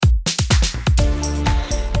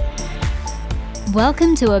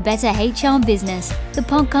Welcome to A Better HR Business, the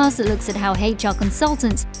podcast that looks at how HR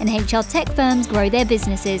consultants and HR tech firms grow their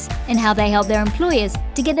businesses and how they help their employers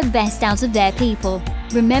to get the best out of their people.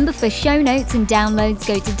 Remember, for show notes and downloads,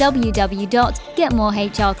 go to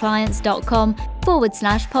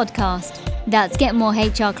www.getmorehrclients.com/podcast. That's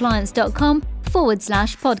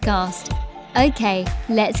getmorehrclients.com/podcast. Okay,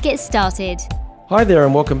 let's get started. Hi there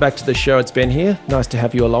and welcome back to the show. It's Ben here. Nice to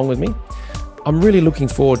have you along with me. I'm really looking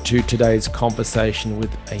forward to today's conversation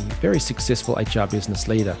with a very successful HR business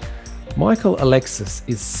leader. Michael Alexis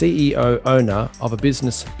is CEO owner of a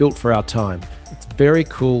business built for our time. It's a very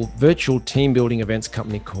cool virtual team building events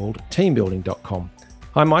company called teambuilding.com.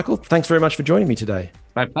 Hi, Michael. Thanks very much for joining me today.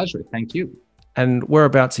 My pleasure. Thank you. And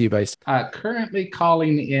whereabouts are you based? Currently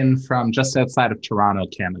calling in from just outside of Toronto,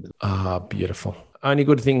 Canada. Beautiful. Only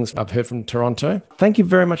good things I've heard from Toronto. Thank you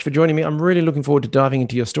very much for joining me. I'm really looking forward to diving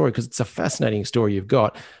into your story because it's a fascinating story you've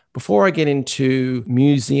got. Before I get into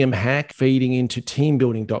Museum Hack feeding into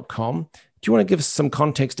teambuilding.com, do you want to give us some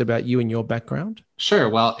context about you and your background? Sure.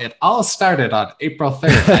 Well, it all started on April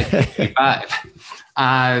 3rd,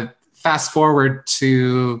 1985. Fast forward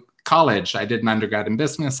to college. I did an undergrad in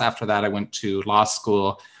business. After that, I went to law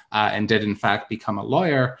school and did, in fact, become a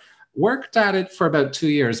lawyer. Worked at it for about 2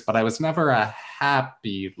 years, but I was never a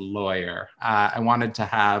happy lawyer. I wanted to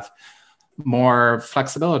have more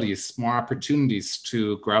flexibilities, more opportunities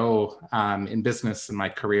to grow in business in my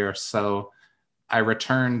career. So I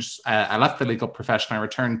left the legal profession. I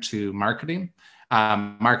returned to marketing.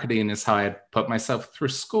 Marketing is how I had put myself through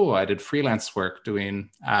school. I did freelance work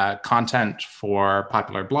doing content for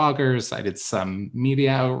popular bloggers. I did some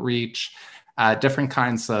media outreach, different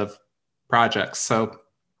kinds of projects. So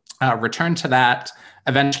returned to that,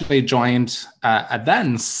 eventually joined a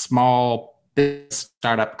then small business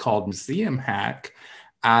startup called Museum Hack.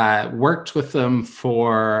 Worked with them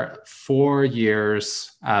for 4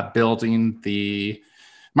 years, building the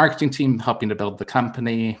marketing team, helping to build the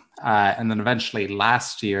company. And then eventually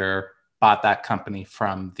last year, bought that company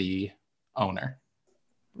from the owner.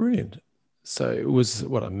 Brilliant. So it was,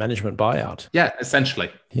 a management buyout? Yeah, essentially.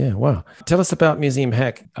 Yeah, wow. Tell us about Museum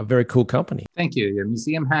Hack, a very cool company. Thank you. Yeah,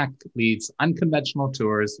 Museum Hack leads unconventional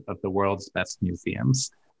tours of the world's best museums.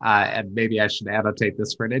 And maybe I should annotate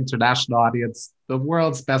this for an international audience, the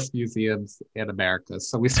world's best museums in America.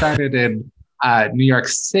 So we started in New York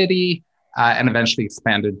City and eventually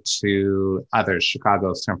expanded to others,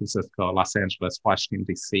 Chicago, San Francisco, Los Angeles, Washington,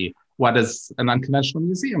 D.C. What is an unconventional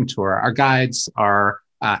museum tour? Our guides are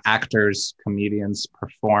actors, comedians,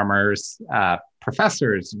 performers,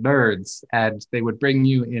 professors, nerds, and they would bring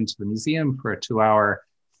you into the museum for a 2-hour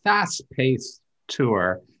fast-paced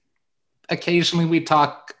tour. Occasionally we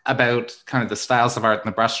talk about kind of the styles of art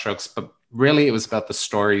and the brushstrokes, but really it was about the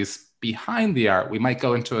stories behind the art. We might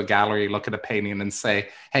go into a gallery, look at a painting and say,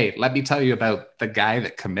 hey, let me tell you about the guy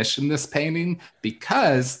that commissioned this painting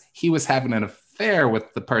because he was having an affair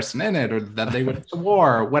with the person in it, or that they went to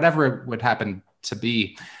war, or whatever it would happen to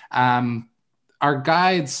be. Our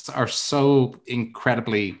guides are so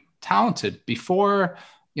incredibly talented. Before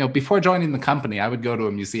joining the company, I would go to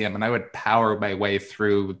a museum and I would power my way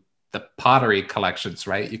through the pottery collections,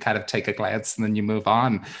 right? You kind of take a glance and then you move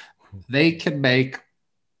on. They can make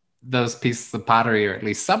those pieces of pottery, or at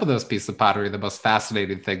least some of those pieces of pottery, the most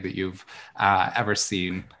fascinating thing that you've ever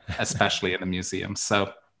seen, especially in a museum.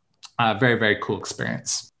 So very, very cool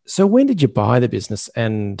experience. So when did you buy the business,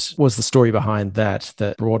 and what was the story behind that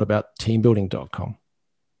brought about teambuilding.com?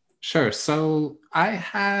 Sure. So I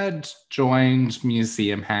had joined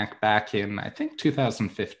Museum Hack back in, I think,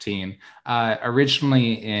 2015,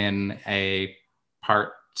 originally in a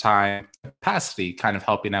part-time capacity, kind of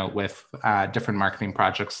helping out with different marketing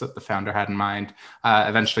projects that the founder had in mind.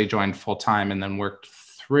 Eventually joined full-time and then worked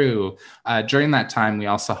through. During that time, we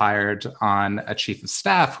also hired on a chief of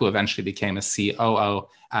staff who eventually became a COO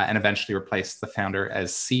and eventually replaced the founder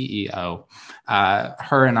as CEO.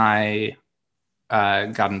 Her and I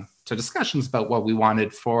got into discussions about what we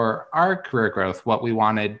wanted for our career growth, what we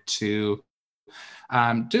wanted to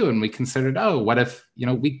do. And we considered, what if,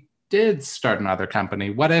 we did start another company?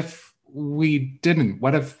 What if we didn't?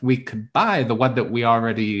 What if we could buy the one that we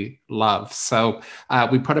already love? So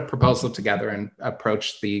we put a proposal together and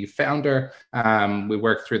approached the founder. We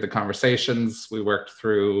worked through the conversations. We worked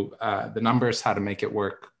through the numbers, how to make it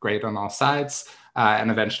work great on all sides,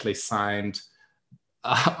 and eventually signed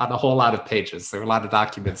on a whole lot of pages. There were a lot of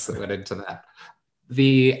documents that went into that.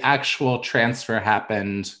 The actual transfer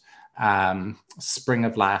happened spring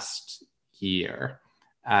of last year.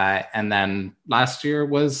 And then last year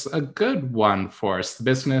was a good one for us. The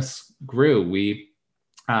business grew. We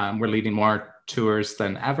were leading more tours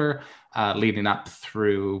than ever, leading up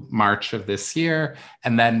through March of this year.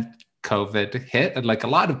 And then COVID hit. And like a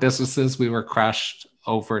lot of businesses, we were crushed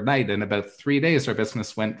overnight. In about 3 days, our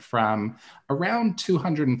business went from around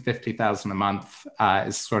 250,000 a month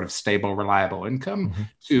as sort of stable, reliable income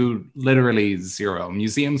to literally zero.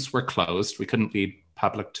 Museums were closed. We couldn't lead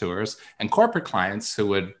public tours. And corporate clients who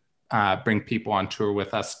would bring people on tour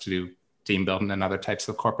with us to do team building and other types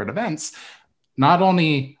of corporate events not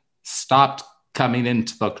only stopped coming in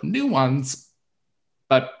to book new ones,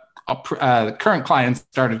 but current clients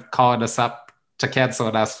started calling us up to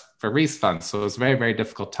cancel us for refunds. So it was a very, very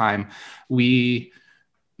difficult time. We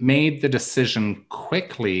made the decision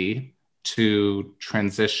quickly to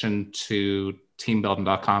transition to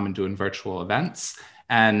teambuilding.com and doing virtual events.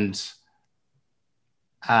 And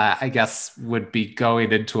I guess would be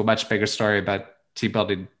going into a much bigger story about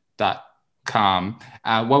teambuilding.com.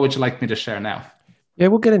 What would you like me to share now? Yeah,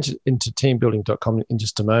 we'll get into teambuilding.com in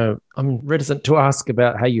just a moment. I'm reticent to ask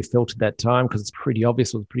about how you felt at that time because it's pretty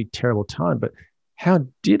obvious it was a pretty terrible time, but how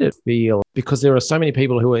did it feel? Because there are so many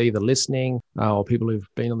people who are either listening or people who've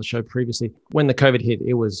been on the show previously. When the COVID hit,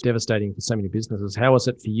 it was devastating for so many businesses. How was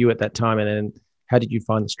it for you at that time? And then how did you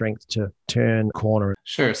find the strength to turn the corner?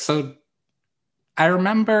 Sure. So I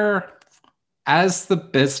remember as the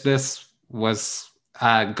business was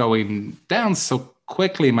going down so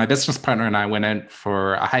quickly, my business partner and I went out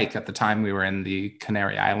for a hike. At the time, we were in the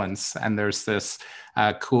Canary Islands, and there's this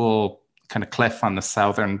cool kind of cliff on the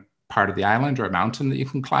southern part of the island, or a mountain that you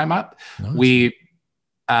can climb up. Nice. We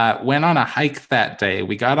went on a hike that day.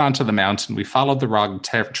 We got onto the mountain. We followed the wrong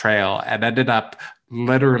trail and ended up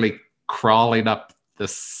literally crawling up the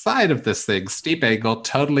side of this thing, steep angle,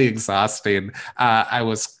 totally exhausting. I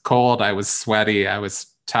was cold. I was sweaty. I was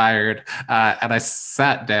tired. And I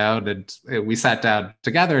sat down, and we sat down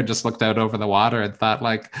together and just looked out over the water and thought,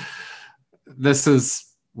 like, this is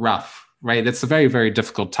rough, right? It's a very, very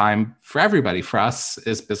difficult time for everybody, for us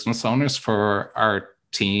as business owners, for our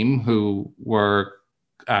team who were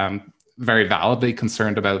very validly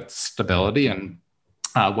concerned about stability and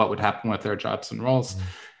what would happen with their jobs and roles.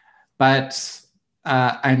 But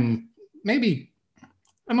I'm maybe, I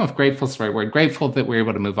don't know if grateful is the right word, grateful that we were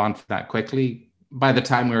able to move on from that quickly. By the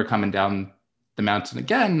time we were coming down the mountain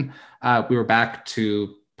again, we were back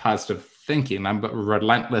to positive thinking. I'm a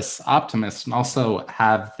relentless optimist, and also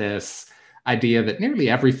have this idea that nearly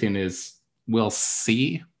everything is we'll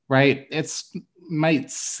see, right? It's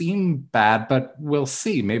might seem bad, but we'll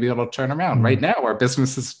see. Maybe it'll turn around. Right now, our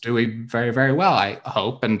business is doing very, very well, I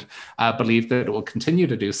hope, and believe that it will continue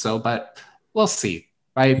to do so, but we'll see,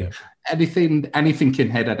 right? Yeah. Anything can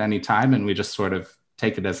hit at any time, and we just sort of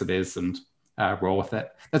take it as it is and roll with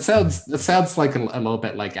it. That sounds like a little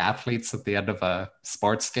bit like athletes at the end of a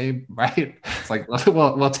sports game, right? It's like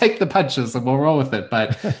we'll take the punches and we'll roll with it.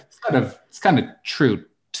 But it's kind of true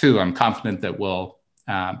too. I'm confident that we'll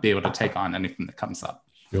be able to take on anything that comes up.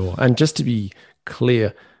 Sure. And just to be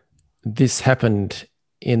clear, this happened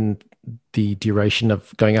in the duration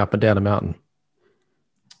of going up and down a mountain.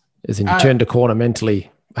 As in, you turned a corner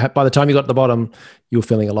mentally. By the time you got to the bottom, you were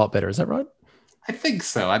feeling a lot better. Is that right? I think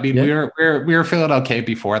so. I mean, we were feeling okay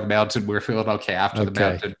before the mountain. We were feeling okay after the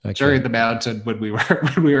mountain. Okay. During the mountain, when we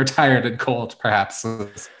were tired and cold, perhaps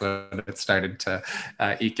it started to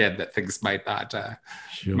eke in that things might not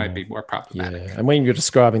might be more problematic. Yeah. And when you're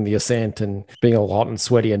describing the ascent and being all hot and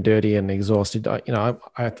sweaty and dirty and exhausted, I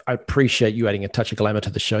appreciate you adding a touch of glamour to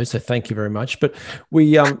the show. So thank you very much. But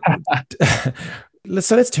we Let's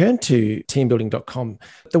turn to teambuilding.com.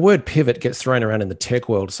 The word pivot gets thrown around in the tech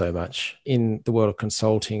world so much. In the world of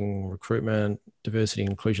consulting, recruitment, diversity,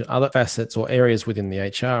 inclusion, other facets or areas within the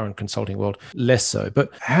HR and consulting world, less so.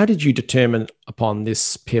 But how did you determine upon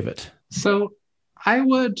this pivot? So I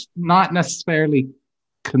would not necessarily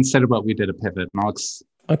consider what we did a pivot.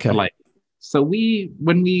 So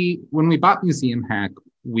when we bought Museum Hack,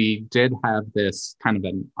 we did have this kind of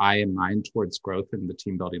an eye in mind towards growth in the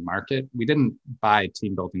team building market. We didn't buy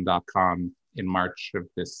teambuilding.com in March of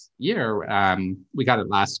this year. We got it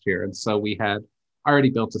last year. And so we had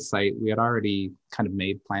already built a site. We had already kind of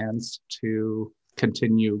made plans to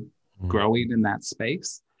continue growing in that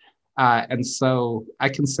space. And so I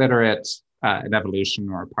consider it an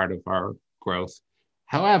evolution or a part of our growth.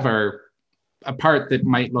 However, a part that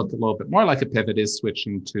might look a little bit more like a pivot is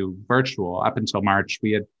switching to virtual. Up until March,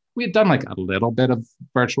 we had done like a little bit of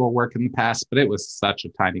virtual work in the past, but it was such a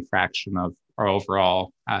tiny fraction of our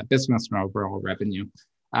overall business and overall revenue.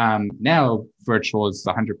 Now virtual is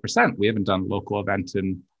 100%. We haven't done a local event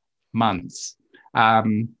in months.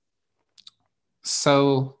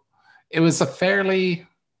 So it was a fairly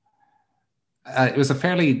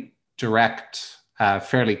direct,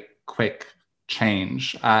 fairly quick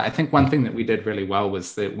change. I think one thing that we did really well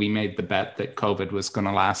was that we made the bet that COVID was going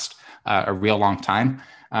to last a real long time.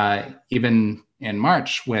 Even in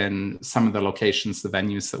March, when some of the locations, the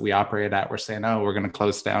venues that we operate at were saying, oh, we're going to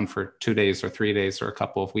close down for 2 days or 3 days or a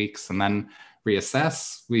couple of weeks and then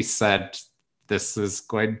reassess, we said, this is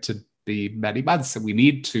going to be many months and we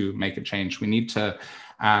need to make a change. We need to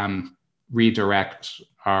redirect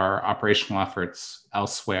our operational efforts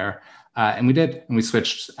elsewhere. And we did, and we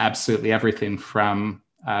switched absolutely everything from,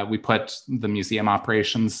 we put the museum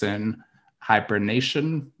operations in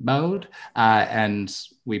hibernation mode, and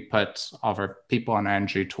we put all of our people and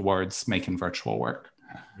energy towards making virtual work.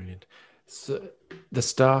 Brilliant. So the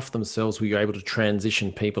staff themselves, were you able to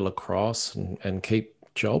transition people across and keep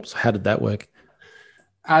jobs? How did that work?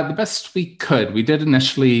 The best we could. We did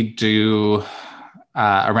initially do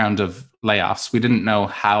a round of layoffs. We didn't know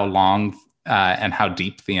how long and how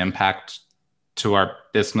deep the impact to our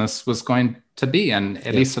business was going to be. And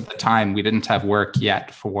at least at the time, we didn't have work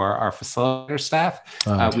yet for our facilitator staff.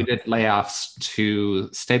 We did layoffs to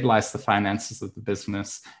stabilize the finances of the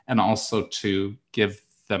business and also to give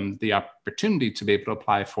them the opportunity to be able to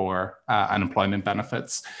apply for unemployment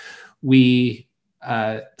benefits. We,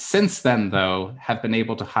 since then, though, have been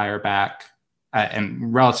able to hire back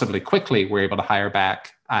and relatively quickly, we're able to hire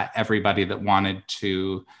back everybody that wanted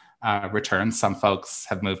to return. Some folks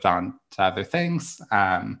have moved on to other things.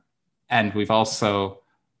 And we've also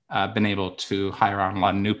been able to hire on a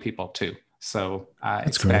lot of new people too. So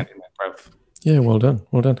expanding that growth. Yeah, well done.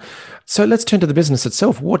 Well done. So let's turn to the business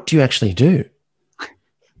itself. What do you actually do?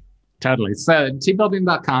 Totally. So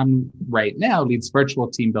teambuilding.com right now leads virtual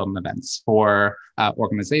team building events for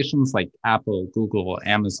organizations like Apple, Google,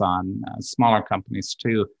 Amazon, smaller companies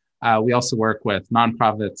too. We also work with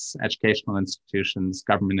nonprofits, educational institutions,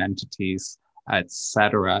 government entities,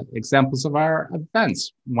 etc. Examples of our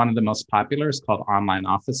events. One of the most popular is called Online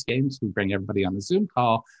Office Games. We bring everybody on a Zoom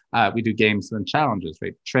call. We do games and challenges,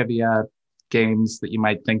 right? Trivia, games that you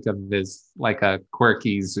might think of as like a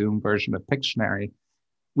quirky Zoom version of Pictionary.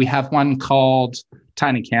 We have one called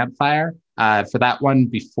Tiny Campfire. For that one,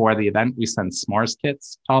 before the event, we send s'mores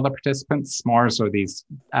kits to all the participants. S'mores are these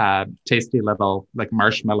tasty little like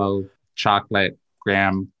marshmallow, chocolate,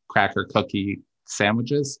 graham cracker cookie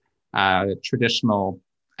sandwiches. Traditional,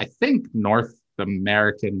 I think, North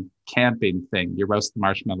American camping thing. You roast the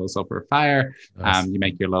marshmallows over a fire. Nice. You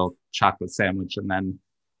make your little chocolate sandwich, and then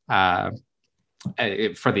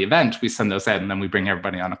for the event, we send those out, and then we bring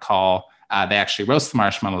everybody on a call. They actually roast the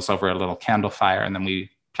marshmallows over a little candle fire, and then we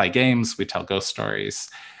play games, we tell ghost stories.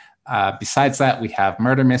 Besides that, we have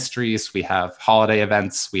murder mysteries, we have holiday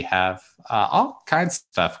events, we have all kinds of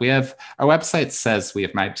stuff. We have, our website says we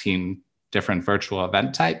have 19 different virtual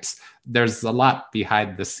event types. There's a lot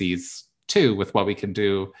behind the scenes too with what we can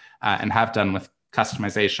do and have done with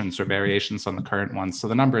customizations or variations on the current ones. So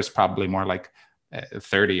the number is probably more like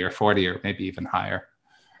 30 or 40 or maybe even higher.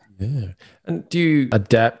 Yeah. And do you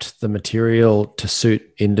adapt the material to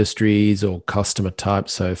suit industries or customer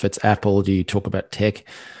types? So if it's Apple, do you talk about tech?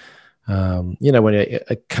 When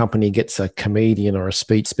a company gets a comedian or a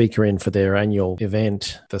speaker in for their annual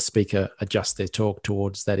event, the speaker adjusts their talk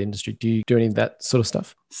towards that industry. Do you do any of that sort of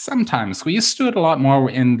stuff? Sometimes. We used to do it a lot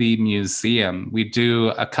more in the museum. We do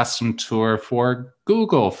a custom tour for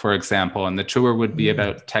Google, for example, and the tour would be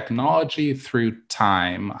about technology through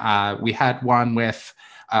time. We had one with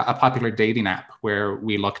a popular dating app where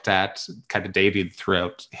we looked at kind of dating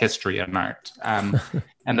throughout history and art.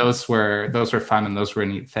 And those were fun and those were a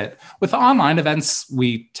neat fit. With online events,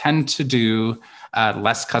 we tend to do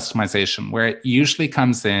less customization. Where it usually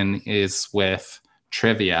comes in is with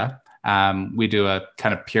trivia. We do a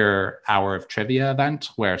kind of pure hour of trivia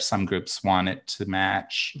event where some groups want it to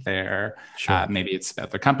match their, maybe it's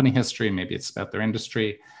about their company history, maybe it's about their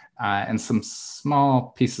industry. And some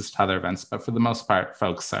small pieces to other events. But for the most part,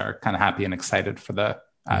 folks are kind of happy and excited for the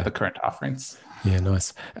current offerings. Yeah,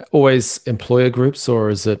 nice. Always employer groups,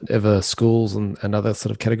 or is it ever schools and other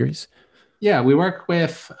sort of categories? Yeah, we work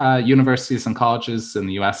with universities and colleges in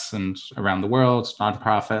the US and around the world,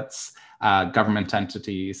 nonprofits, government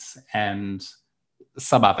entities, and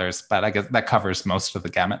some others. But I guess that covers most of the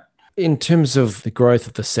gamut. In terms of the growth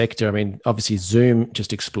of the sector, I mean, obviously Zoom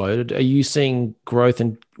just exploded. Are you seeing growth,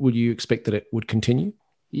 and would you expect that it would continue?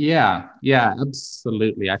 Yeah,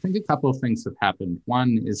 absolutely. I think a couple of things have happened.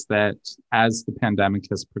 One is that as the pandemic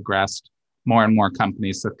has progressed, more and more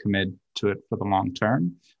companies have committed to it for the long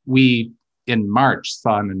term. We, in March,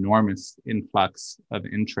 saw an enormous influx of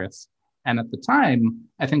interest. And at the time,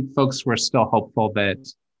 I think folks were still hopeful that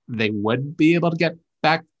they would be able to get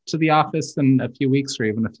back to the office in a few weeks or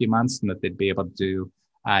even a few months, and that they'd be able to do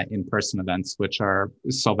in-person events, which are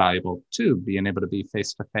so valuable too, being able to be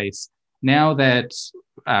face-to-face. Now that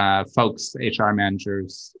folks, HR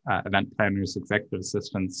managers, event planners, executive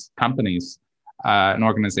assistants, companies, and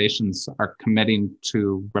organizations are committing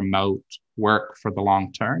to remote work for the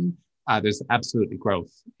long term, there's absolutely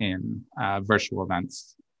growth in virtual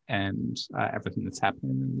events and everything that's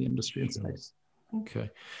happening in the industry and space. Okay.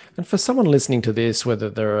 And for someone listening to this, whether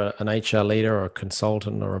they're an HR leader or a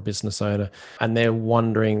consultant or a business owner, and they're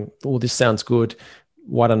wondering, oh, this sounds good,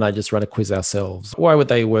 why don't I just run a quiz ourselves? Why would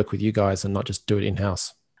they work with you guys and not just do it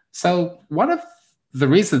in-house? So one of the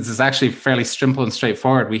reasons is actually fairly simple and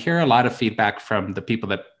straightforward. We hear a lot of feedback from the people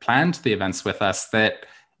that planned the events with us that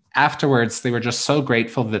afterwards, they were just so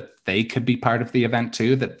grateful that they could be part of the event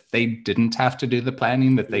too, that they didn't have to do the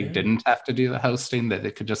planning, that they didn't have to do the hosting, that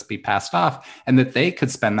it could just be passed off, and that they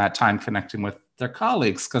could spend that time connecting with their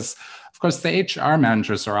colleagues. Because, of course, the HR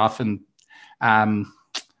managers are often, what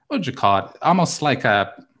would you call it? Almost like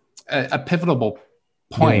a pivotal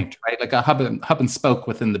point, right? Like a hub and spoke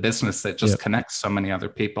within the business that just connects so many other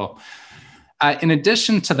people. In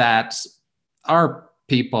addition to that, our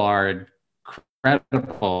people are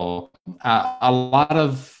incredible. A lot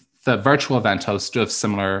of the virtual event hosts do have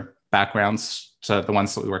similar backgrounds to the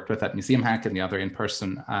ones that we worked with at Museum Hack and the other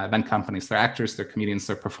in-person event companies. They're actors, they're comedians,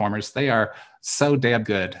 they're performers. They are so damn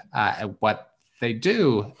good at what they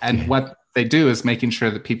do. And what they do is making sure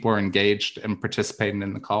that people are engaged and participating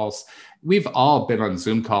in the calls. We've all been on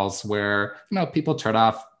Zoom calls where, people turn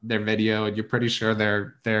off their video and you're pretty sure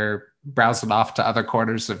they're browsing off to other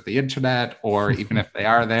corners of the internet, or even if they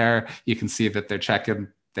are there, you can see that they're checking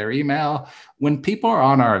their email. When people are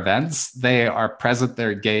on our events, they are present,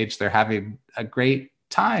 they're engaged, they're having a great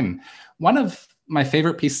time. One of my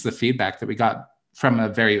favorite pieces of feedback that we got from a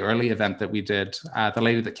very early event that we did, the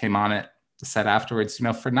lady that came on it said afterwards,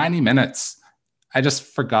 for 90 minutes, I just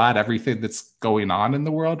forgot everything that's going on in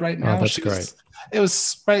the world right now. Oh, that's great.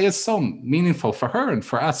 It's so meaningful for her and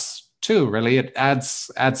for us too. Really, it adds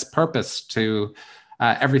purpose to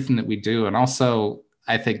everything that we do, and also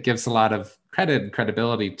I think gives a lot of credit and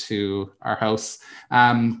credibility to our hosts.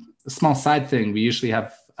 A small side thing: we usually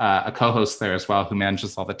have a co-host there as well who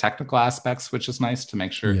manages all the technical aspects, which is nice to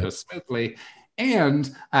make sure it goes smoothly.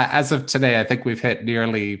 And as of today, I think we've hit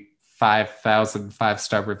nearly 5,000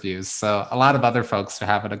 5-star reviews. So a lot of other folks are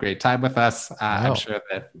having a great time with us. Wow. I'm sure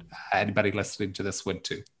that anybody listening to this would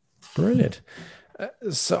too. Brilliant.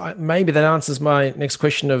 So maybe that answers my next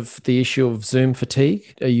question of the issue of Zoom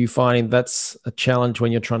fatigue. Are you finding that's a challenge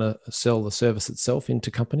when you're trying to sell the service itself into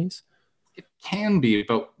companies? It can be,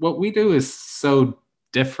 but what we do is so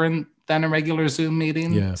different than a regular Zoom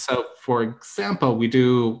meeting. Yeah. So for example, we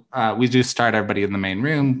do start everybody in the main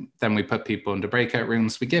room, then we put people into breakout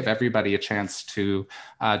rooms. We give everybody a chance to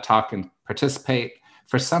talk and participate.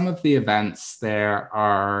 For some of the events, there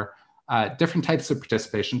are different types of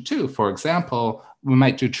participation too. For example, we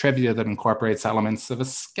might do trivia that incorporates elements of a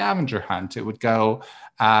scavenger hunt. It would go,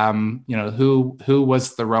 who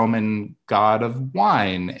was the Roman god of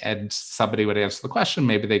wine? And somebody would answer the question.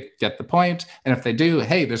 Maybe they get the point. And if they do,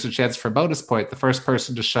 hey, there's a chance for a bonus point. The first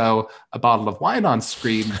person to show a bottle of wine on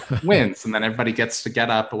screen wins. And then everybody gets to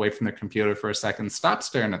get up away from their computer for a second, stop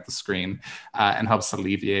staring at the screen, and helps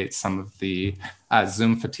alleviate some of the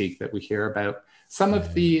Zoom fatigue that we hear about. Some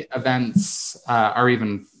of the events are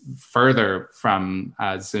even further from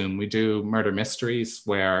Zoom. We do murder mysteries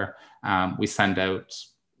where we send out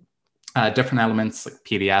different elements like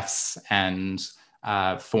PDFs and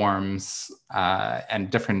forms and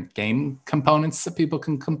different game components that people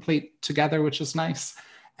can complete together, which is nice.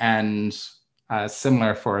 And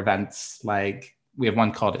similar for events like we have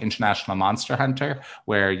one called International Monster Hunter,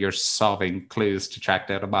 where you're solving clues to track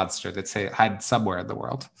down a monster that's hidden somewhere in the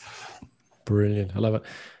world. Brilliant. I love it.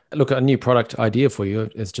 Look, a new product idea for you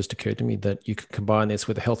has just occurred to me that you could combine this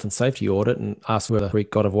with a health and safety audit and ask where the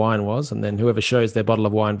Greek god of wine was. And then whoever shows their bottle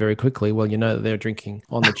of wine very quickly, well, you know that they're drinking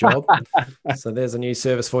on the job. So there's a new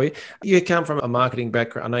service for you. You come from a marketing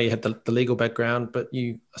background. I know you had the legal background, but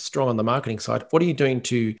you are strong on the marketing side. What are you doing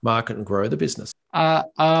to market and grow the business? A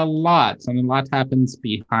lot. I mean, a lot happens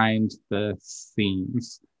behind the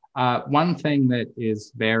scenes. One thing that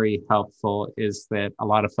is very helpful is that a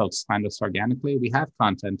lot of folks find us organically. We have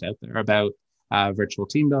content out there about virtual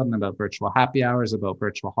team building, about virtual happy hours, about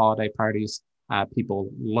virtual holiday parties.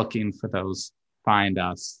 People looking for those find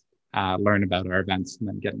us, learn about our events, and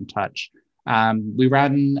then get in touch. We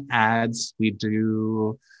run ads. We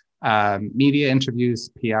do media interviews,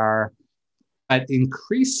 PR, but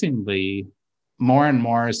increasingly more and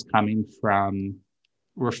more is coming from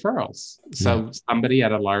referrals. So somebody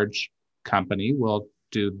at a large company will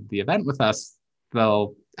do the event with us.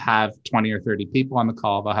 They'll have 20 or 30 people on the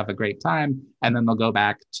call. They'll have a great time. And then they'll go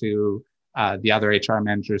back to the other HR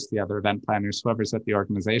managers, the other event planners, whoever's at the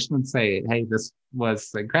organization, and say, hey, this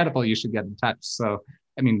was incredible. You should get in touch. So,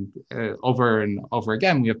 I mean, over and over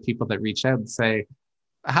again, we have people that reach out and say,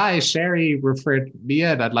 hi, Sherry referred me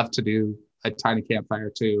in. I'd love to do a tiny campfire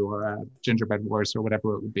too, or a gingerbread wars, or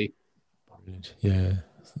whatever it would be. Yeah.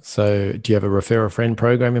 So do you have a refer a friend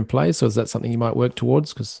program in place, or is that something you might work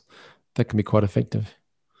towards? Because that can be quite effective.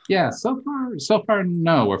 Yeah, so far,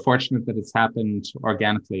 no. We're fortunate that it's happened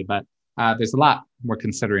organically, but there's a lot we're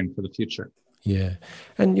considering for the future. Yeah.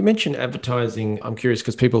 And you mentioned advertising. I'm curious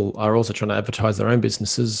because people are also trying to advertise their own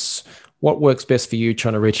businesses. What works best for you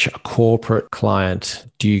trying to reach a corporate client?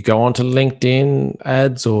 Do you go onto LinkedIn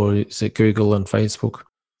ads, or is it Google and Facebook?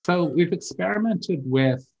 So we've experimented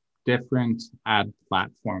with different ad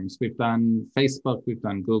platforms. We've done Facebook, we've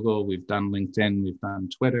done Google, we've done LinkedIn, we've done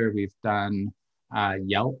Twitter, we've done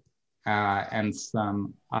Yelp, and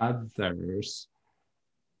some others.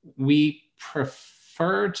 We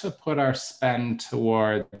prefer to put our spend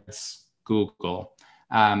towards Google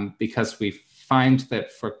because we find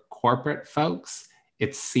that for corporate folks,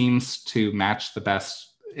 it seems to match the best.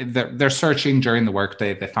 They're searching during the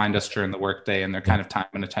workday. They find us during the workday, and their kind of time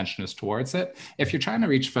and attention is towards it. If you're trying to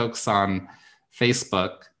reach folks on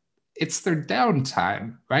Facebook, it's their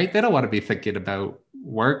downtime, right? They don't want to be thinking about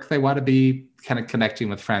work. They want to be kind of connecting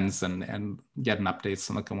with friends and getting updates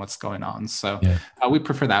and looking what's going on. So we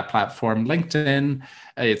prefer that platform. LinkedIn,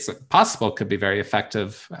 it's possible, could be very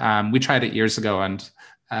effective. We tried it years ago, and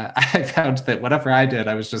I found that whatever I did,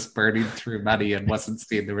 I was just burning through money and wasn't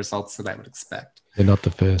seeing the results that I would expect. You're not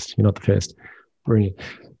the first. Brilliant.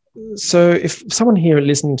 So if someone here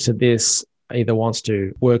listening to this either wants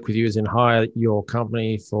to work with you, as in hire your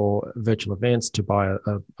company for virtual events, to buy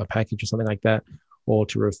a package or something like that, or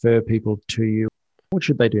to refer people to you, what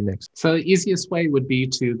should they do next? So the easiest way would be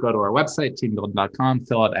to go to our website, teambuilding.com,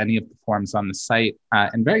 fill out any of the forms on the site,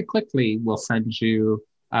 and very quickly we'll send you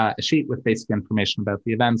a sheet with basic information about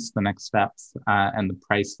the events, the next steps, and the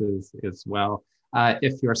prices as well.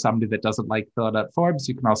 If you're somebody that doesn't like filling out forms,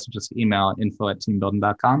 you can also just email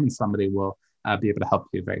info@teambuilding.com, and somebody will be able to help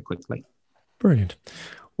you very quickly. Brilliant.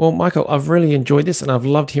 Well, Michael, I've really enjoyed this, and I've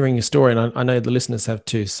loved hearing your story, and I know the listeners have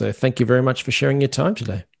too. So thank you very much for sharing your time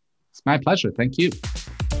today. It's my pleasure. Thank you.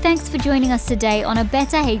 Thanks for joining us today on A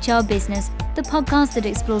Better HR Business, the podcast that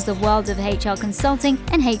explores the world of HR consulting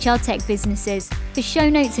and HR tech businesses. For show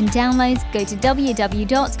notes and downloads, go to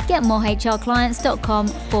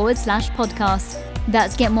www.getmorehrclients.com/podcast.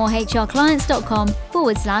 That's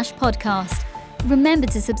getmorehrclients.com/podcast. Remember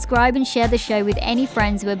to subscribe and share the show with any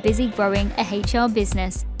friends who are busy growing a HR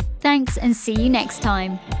business. Thanks, and see you next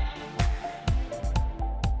time.